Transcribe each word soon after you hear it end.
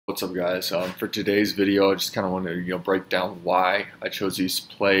What's up, guys? For today's video, I just kind of wanted to break down why I chose these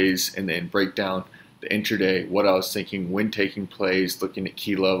plays, and then break down the intraday, what I was thinking when taking plays, looking at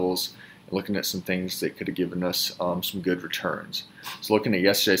key levels, and looking at some things that could have given us some good returns. So looking at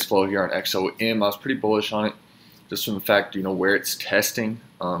yesterday's flow here on XOM, I was pretty bullish on it, just from the fact where it's testing,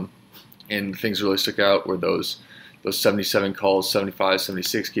 and things really stuck out were those 77 calls, 75,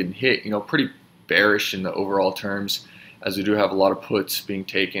 76 getting hit. Pretty bearish in the overall terms, as we do have a lot of puts being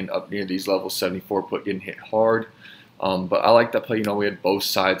taken up near these levels. 74 put getting hit hard, but I like that play. We had both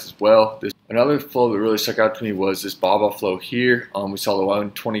sides as well. Another flow that really stuck out to me was this BABA flow here. We saw the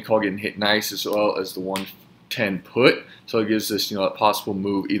 120 call getting hit nice, as well as the 110 put, so it gives us a possible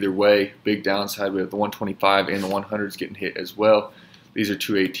move either way. Big downside, we have the 125 and the 100s getting hit as well. These are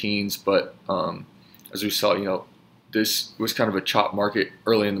 218s, but as we saw, this was kind of a chop market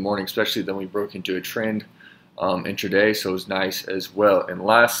early in the morning, especially then we broke into a trend intraday, so it was nice as well. And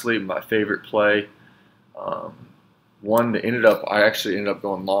lastly, my favorite play, one that I actually ended up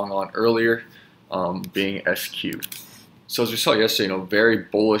going long on earlier, being SQ. So as we saw yesterday, very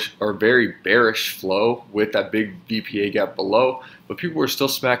bullish or very bearish flow with that big VPA gap below, but people were still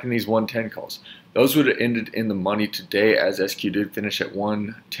smacking these 110 calls. Those would have ended in the money today, as SQ did finish at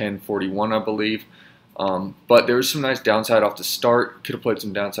 110.41, I believe. But there was some nice downside off the start. Could have played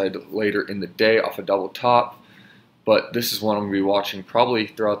some downside later in the day off a double top. But this is one I'm going to be watching probably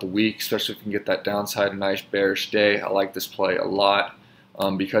throughout the week, especially if we can get that downside, a nice bearish day. I like this play a lot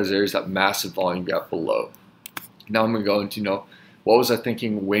because there's that massive volume gap below. Now I'm going to go into, what was I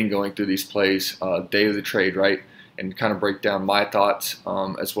thinking when going through these plays, day of the trade, right? And kind of break down my thoughts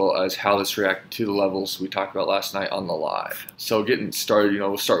as well as how this reacted to the levels we talked about last night on the live. So getting started,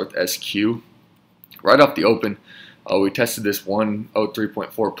 we'll start with SQ. Right off the open, we tested this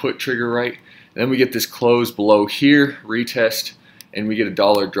 103.4 put trigger, right? And then we get this close below here, retest, and we get a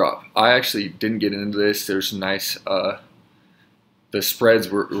dollar drop. I actually didn't get into this. There's some nice, the spreads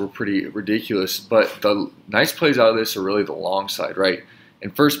were pretty ridiculous, but the nice plays out of this are really the long side, right?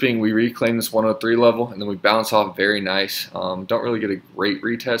 And first being, we reclaim this 103 level, and then we bounce off very nice. Don't really get a great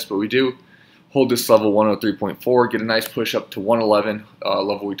retest, but we do hold this level 103.4, get a nice push up to 111,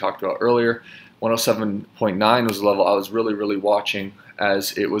 level we talked about earlier. 107.9 was the level I was really watching,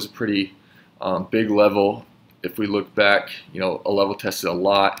 as it was a pretty big level. If we look back, a level tested a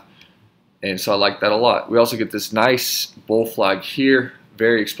lot, and so I like that a lot. We also get this nice bull flag here,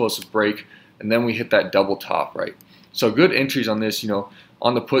 very explosive break, and then we hit that double top, right? So good entries on this.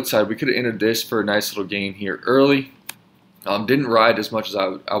 On the put side, we could have entered this for a nice little gain here early. Didn't ride as much as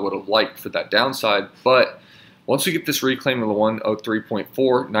I would have liked for that downside, but once we get this reclaim of the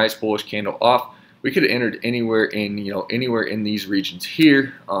 103.4, nice bullish candle off, we could have entered anywhere in these regions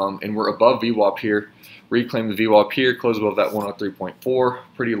here, and we're above VWAP here. Reclaim the VWAP here, close above that 103.4,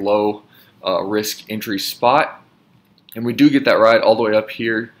 pretty low risk entry spot, and we do get that ride all the way up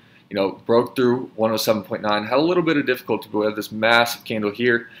here. Broke through 107.9, had a little bit of difficulty, but we have this massive candle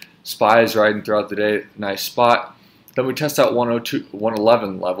here. SPY is riding throughout the day, nice spot. Then we test out 102,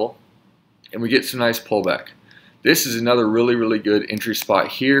 111 level, and we get some nice pullback. This is another really good entry spot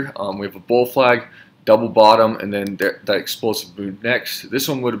here. We have a bull flag, double bottom, and then that explosive move next. This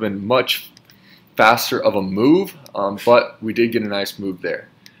one would have been much faster of a move, but we did get a nice move there.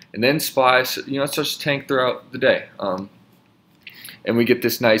 And then SPY, starts to tank throughout the day. And we get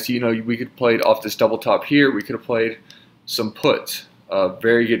this nice, we could have played off this double top here. We could have played some puts.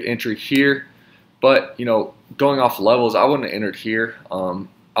 Very good entry here. But, going off levels, I wouldn't have entered here.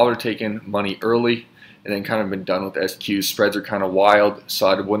 I would have taken money early and then kind of been done with SQ. Spreads are kind of wild, so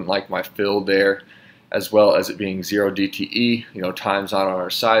I wouldn't like my fill there, as well as it being 0 DTE. Time's not on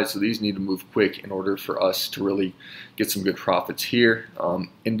our side, so these need to move quick in order for us to really get some good profits here.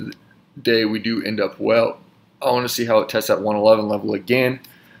 Into the day, we do end up well. I want to see how it tests that 111 level again.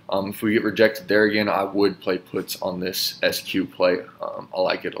 If we get rejected there again, I would play puts on this SQ play. I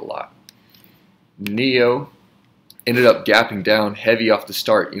like it a lot. Neo ended up gapping down heavy off the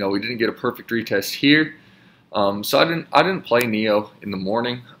start. We didn't get a perfect retest here, so I didn't play Neo in the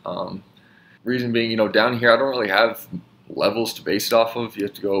morning. Reason being, down here I don't really have levels to base it off of. You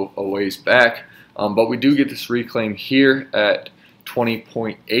have to go a ways back, but we do get this reclaim here at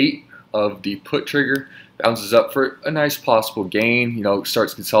 20.8 of the put trigger. Bounces up for a nice possible gain.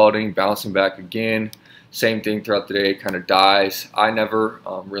 Starts consolidating, bouncing back again. Same thing throughout the day, kind of dies. I never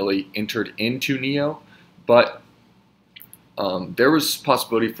really entered into Neo, but there was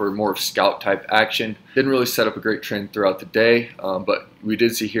possibility for more of scout type action. Didn't really set up a great trend throughout the day, but we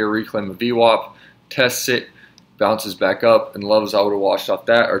did see here reclaim a VWAP, tests it, bounces back up, and levels I would have washed off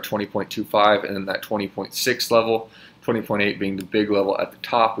that are 20.25 and then that 20.6 level. 20.8 being the big level at the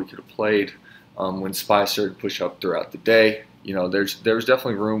top we could have played. When SPY started to push up throughout the day, you know, there was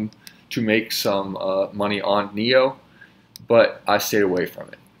definitely room to make some money on NEO, but I stayed away from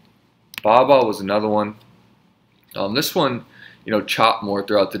it. BABA was another one. This one, you know, chopped more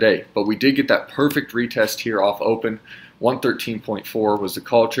throughout the day, but we did get that perfect retest here off open. 113.4 was the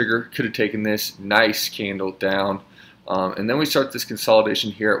call trigger. Could have taken this nice candle down, and then we start this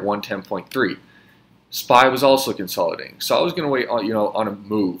consolidation here at 110.3. SPY was also consolidating, so I was going to wait on, you know, on a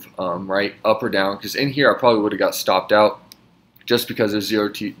move, right, up or down, because in here I probably would have got stopped out just because there's 0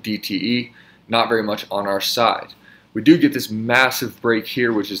 DTE, not very much on our side. We do get this massive break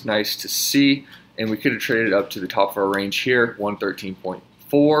here, which is nice to see, and we could have traded up to the top of our range here,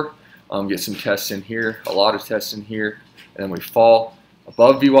 113.4. Get some tests in here, a lot of tests in here, and then we fall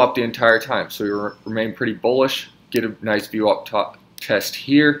above VWAP the entire time. So we remain pretty bullish, get a nice VWAP top test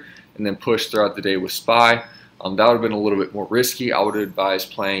here, and then push throughout the day with SPY. That would have been a little bit more risky. I would advise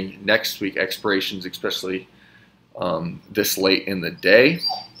playing next week expirations, especially this late in the day.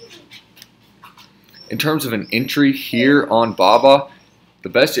 In terms of an entry here on BABA, the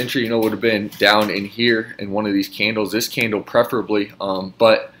best entry, you know, would have been down in here in one of these candles, this candle preferably,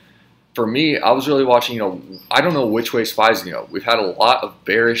 but for me, I was really watching, you know, I don't know which way SPY is going to go. We've had a lot of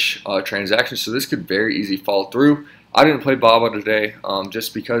bearish transactions, so this could very easily fall through. I didn't play BABA today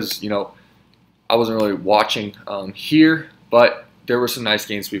just because, you know, I wasn't really watching here, but there were some nice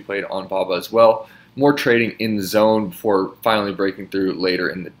games to be played on BABA as well. More trading in the zone before finally breaking through later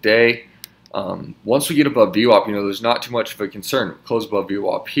in the day. Once we get above VWAP, you know, there's not too much of a concern. Close above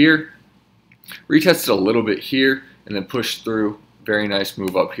VWAP here, retested a little bit here, and then pushed through. Very nice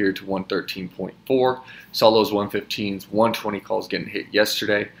move up here to 113.4. Saw those 115s, 120 calls getting hit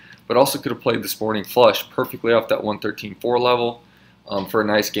yesterday, but also could have played this morning flush perfectly off that 113.4 level for a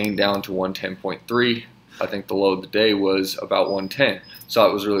nice gain down to 110.3. I think the low of the day was about 110, so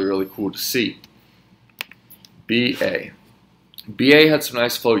it was really, really cool to see. BA. BA had some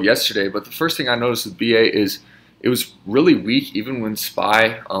nice flow yesterday, but the first thing I noticed with BA is it was really weak even when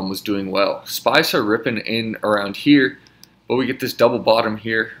SPY was doing well. SPY started ripping in around here, but we get this double bottom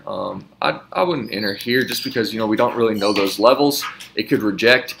here. I wouldn't enter here just because, you know, we don't really know those levels. It could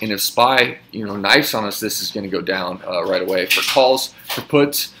reject, and if SPY, you know, knifes on us, this is going to go down right away. For calls, for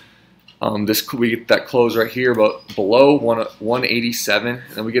puts, we get that close right here, but below 187,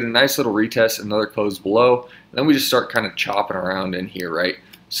 and then we get a nice little retest, another close below, and then we just start kind of chopping around in here, right?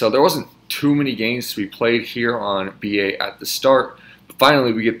 So there wasn't too many games to be played here on BA at the start, but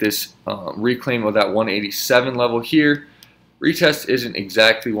finally we get this reclaim of that 187 level here. Retest isn't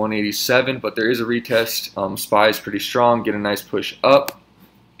exactly 187, but there is a retest. SPY is pretty strong, get a nice push up,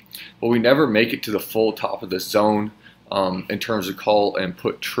 but we never make it to the full top of the zone in terms of call and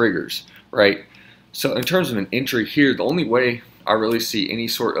put triggers, right? So in terms of an entry here, the only way I really see any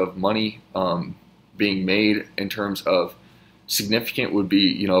sort of money being made in terms of significant would be,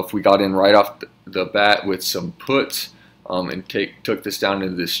 you know, if we got in right off the bat with some puts and took this down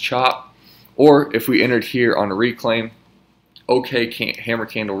into this chop, or if we entered here on a reclaim, okay, hammer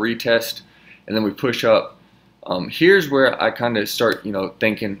candle retest, and then we push up. Here's where I kind of start, you know,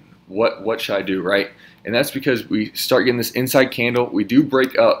 thinking, what should I do, right? And that's because we start getting this inside candle. We do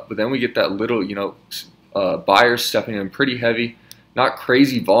break up, but then we get that little, you know, buyers stepping in pretty heavy. Not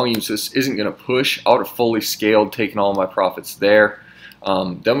crazy volume, so this isn't going to push. I would have fully scaled, taken all my profits there.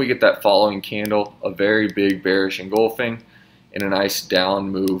 Then we get that following candle, a very big bearish engulfing, and a nice down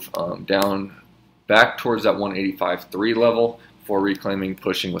move down back towards that 185.3 level before reclaiming,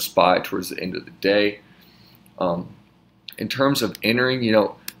 pushing with SPY towards the end of the day. In terms of entering, you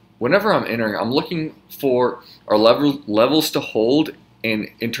know, whenever I'm entering, I'm looking for our levels to hold, and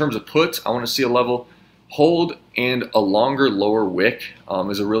in terms of puts, I want to see a level hold, and a longer lower wick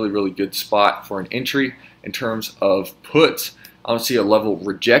is a really, really good spot for an entry. In terms of puts, I want to see a level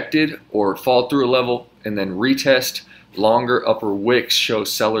rejected or fall through a level and then retest. Longer upper wicks show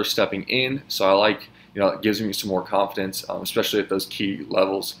sellers stepping in, so I like, you know, it gives me some more confidence, especially at those key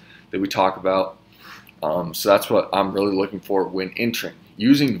levels that we talk about. So that's what I'm really looking for when entering.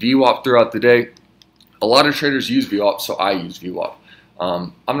 Using VWAP throughout the day, a lot of traders use VWAP, so I use VWAP.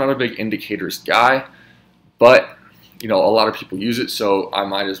 I'm not a big indicators guy, but, you know, a lot of people use it, so I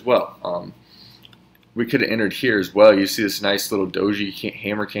might as well. We could have entered here as well. You see this nice little doji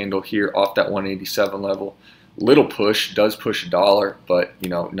hammer candle here off that 187 level. Little push, does push $1, but, you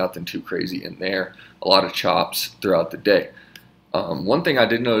know, nothing too crazy in there. A lot of chops throughout the day. One thing I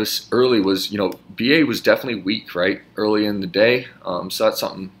did notice early was, you know, BA was definitely weak, right, early in the day. So that's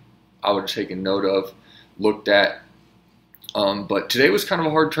something I would have taken note of, looked at. But today was kind of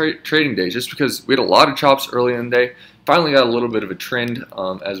a hard trading day just because we had a lot of chops early in the day. Finally got a little bit of a trend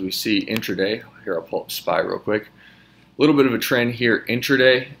as we see intraday. Here, I'll pull up SPY real quick. A little bit of a trend here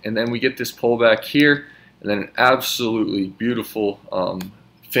intraday, and then we get this pullback here, and then an absolutely beautiful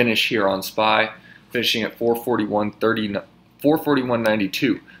finish here on SPY, finishing at 441.30,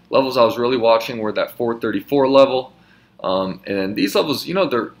 441.92. Levels I was really watching were that 434 level, and these levels, you know,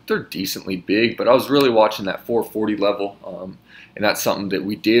 they're decently big, but I was really watching that 440 level, and that's something that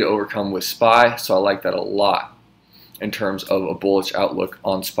we did overcome with SPY, so I like that a lot in terms of a bullish outlook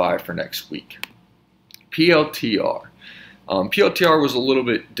on SPY for next week. PLTR. PLTR was a little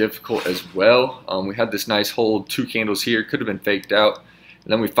bit difficult as well. We had this nice hold, 2 candles here, could have been faked out,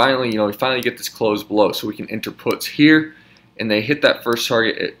 and then we finally get this close below, so we can enter puts here, and they hit that first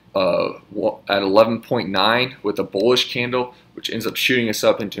target at 11.9 with a bullish candle, which ends up shooting us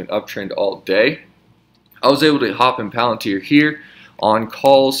up into an uptrend all day. I was able to hop in Palantir here on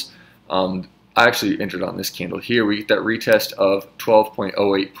calls. I actually entered on this candle here. We get that retest of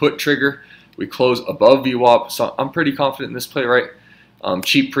 12.08 put trigger. We close above VWAP, so I'm pretty confident in this play, right?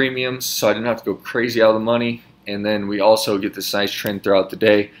 Cheap premiums, so I didn't have to go crazy out of the money. And then we also get this nice trend throughout the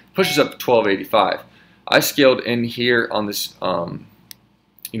day, pushes up to 12.85. I scaled in here on this,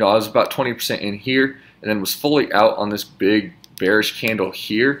 you know, I was about 20% in here, and then was fully out on this big bearish candle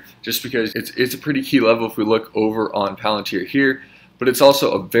here, just because it's a pretty key level if we look over on Palantir here. But it's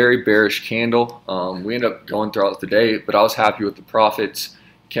also a very bearish candle. We end up going throughout the day, but I was happy with the profits.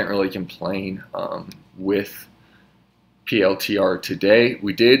 Can't really complain with PLTR today.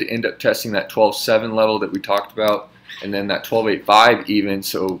 We did end up testing that 12.7 level that we talked about, and then that 12.85 even,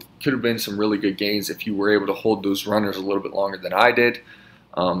 so could have been some really good gains if you were able to hold those runners a little bit longer than I did.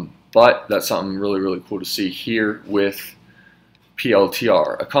 But that's something really cool to see here with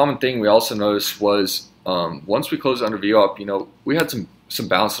PLTR. A common thing we also noticed was once we closed under VWAP, you know, we had some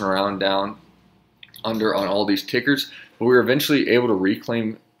bouncing around down under on all these tickers, but we were eventually able to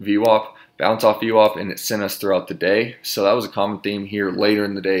reclaim VWAP, bounce off VWAP, and it sent us throughout the day. So that was a common theme here later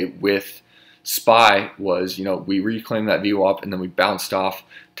in the day with SPY was, you know, we reclaimed that VWAP and then we bounced off,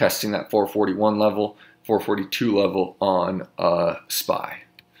 testing that 441 level, 442 level on SPY.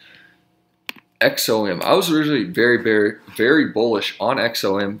 XOM. I was originally very bullish on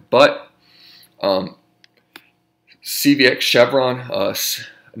XOM, but CVX Chevron,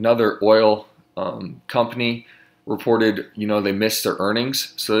 another oil company, reported, you know, they missed their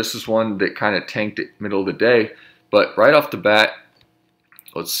earnings. So this is one that kind of tanked it middle of the day. But right off the bat,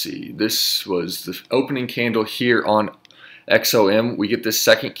 let's see, this was the opening candle here on XOM. We get this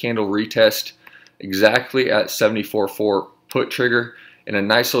second candle retest exactly at 74.4 put trigger, and a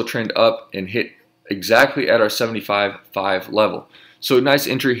nice little trend up and hit exactly at our 75.5 level. So a nice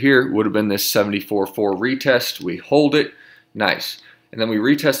entry here would have been this 74.4 retest. We hold it, nice. And then we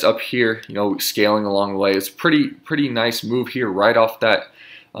retest up here, you know, scaling along the way. It's pretty nice move here right off that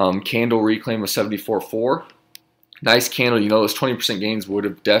candle reclaim of 74.4. Nice candle, you know, those 20% gains would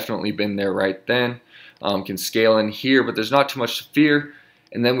have definitely been there right then. Can scale in here, but there's not too much to fear.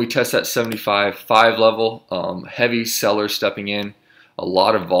 And then we test that 75.5 level, heavy seller stepping in, a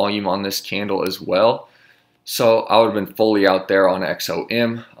lot of volume on this candle as well. So I would have been fully out there on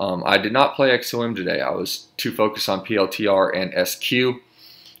XOM. I did not play XOM today. I was too focused on PLTR and SQ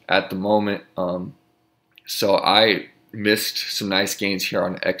at the moment. So I missed some nice gains here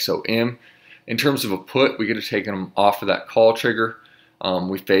on XOM. In terms of a put, we could have taken them off of that call trigger.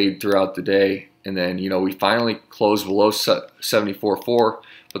 We fade throughout the day, and then, you know, we finally close below 74.4,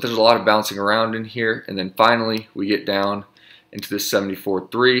 but there's a lot of bouncing around in here, and then finally we get down into this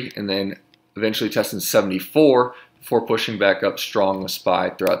 74.3, and then eventually testing 74 before pushing back up strong with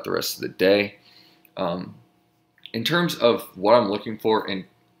SPY throughout the rest of the day. In terms of what I'm looking for in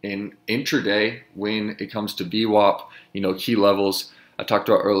intraday when it comes to VWAP, you know, key levels, I talked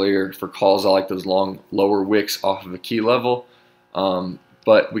about earlier for calls, I like those long lower wicks off of a key level,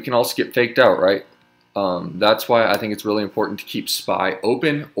 but we can also get faked out, right? That's why I think it's really important to keep SPY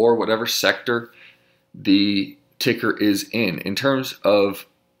open or whatever sector the ticker is in. In terms of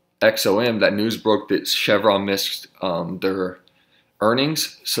XOM, that news broke that Chevron missed their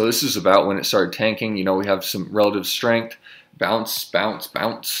earnings. So this is about when it started tanking. You know, we have some relative strength,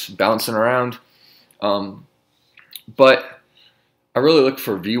 bouncing around. But I really look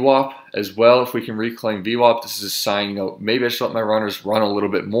for VWAP as well. If we can reclaim VWAP, this is a sign, you know, maybe I should let my runners run a little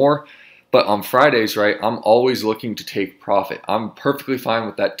bit more. But on Fridays, right, I'm always looking to take profit. I'm perfectly fine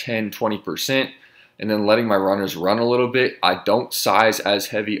with that 10, 20%. And then letting my runners run a little bit. I don't size as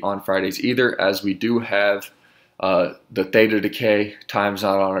heavy on Fridays either, as we do have the theta decay time's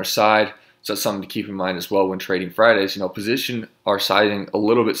not on our side. So that's something to keep in mind as well when trading Fridays. You know, position our sizing a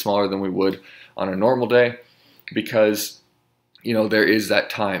little bit smaller than we would on a normal day. because there is that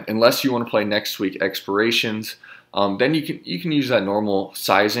time. Unless you want to play next week expirations, then you can use that normal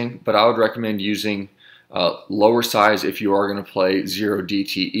sizing, but I would recommend using lower size if you are going to play 0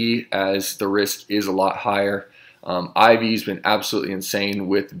 DTE, as the risk is a lot higher. IV's been absolutely insane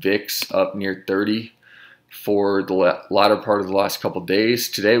with VIX up near 30 for the latter part of the last couple days.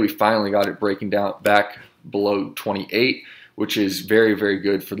 Today we finally got it breaking down back below 28, which is very, very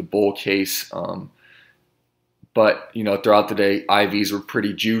good for the bull case. But throughout the day, IVs were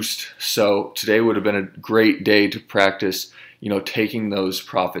pretty juiced. So today would have been a great day to practice, taking those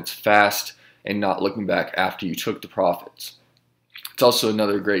profits fast and not looking back after you took the profits. It's also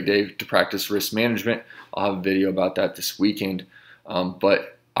another great day to practice risk management. I'll have a video about that this weekend.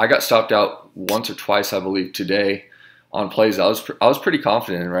 But I got stopped out once or twice, I believe, today on plays I was pretty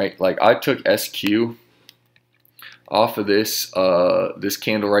confident in, right? Like I took SQ off of this this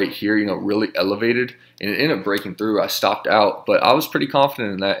candle right here, really elevated, and it ended up breaking through. I stopped out, but I was pretty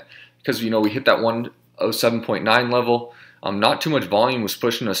confident in that because we hit that 107.9 level. Not too much volume was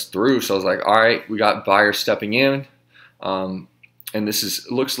pushing us through, so I was like, all right, we got buyers stepping in, and this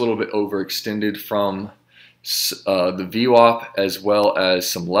looks a little bit overextended from the VWAP as well as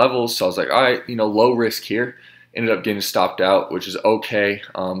some levels. So I was like, all right, low risk here. Ended up getting stopped out, which is okay,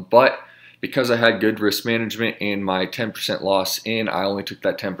 but because I had good risk management and my 10% loss in, I only took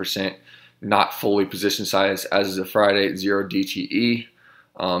that 10%, not fully position size, as is a Friday, 0 DTE.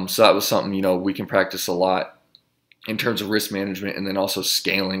 So that was something, we can practice a lot in terms of risk management, and then also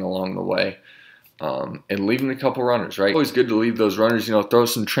scaling along the way, and leaving a couple runners, right? Always good to leave those runners, throw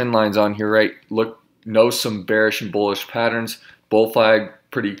some trend lines on here, right? Know some bearish and bullish patterns. Bull flag,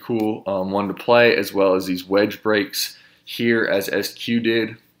 pretty cool one to play, as well as these wedge breaks here as SQ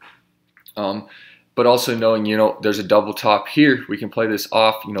did. But also knowing, there's a double top here, we can play this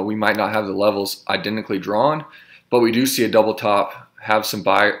off. We might not have the levels identically drawn, but we do see a double top, have some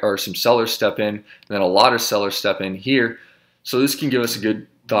buyer or some sellers step in, and then a lot of sellers step in here. So this can give us a good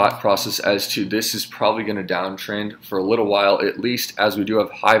thought process as to this is probably going to downtrend for a little while, at least, as we do have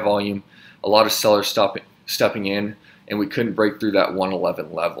high volume, a lot of sellers stepping in, and we couldn't break through that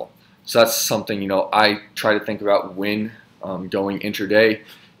 111 level. So that's something, I try to think about when going intraday,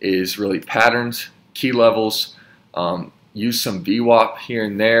 is really patterns, key levels, use some VWAP here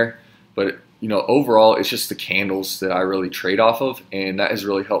and there, but overall it's just the candles that I really trade off of, and that has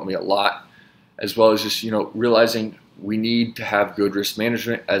really helped me a lot, as well as just realizing we need to have good risk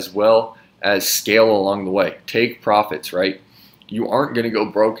management as well as scale along the way. Take profits, right? You aren't going to go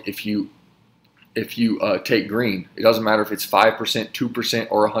broke if you take green. It doesn't matter if it's 5%, 2%,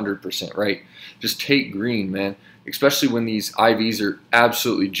 or 100%, right? Just take green, man. Especially when these IVs are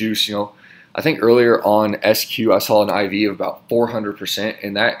absolutely juiced. I think earlier on SQ I saw an IV of about 400%,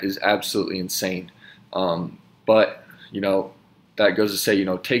 and that is absolutely insane. But that goes to say,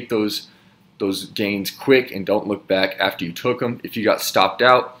 take those gains quick and don't look back after you took them. If you got stopped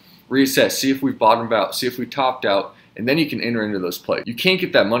out, reassess, see if we've bottomed out, see if we topped out, and then you can enter into those plays. You can't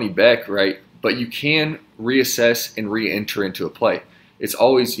get that money back, right? But you can reassess and re-enter into a play. It's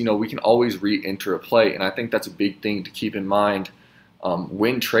always, we can always re-enter a play, and I think that's a big thing to keep in mind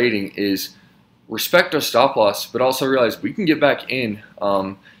when trading is respect our stop loss, but also realize we can get back in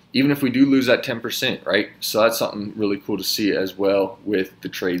even if we do lose that 10%, right? So that's something really cool to see as well with the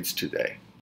trades today.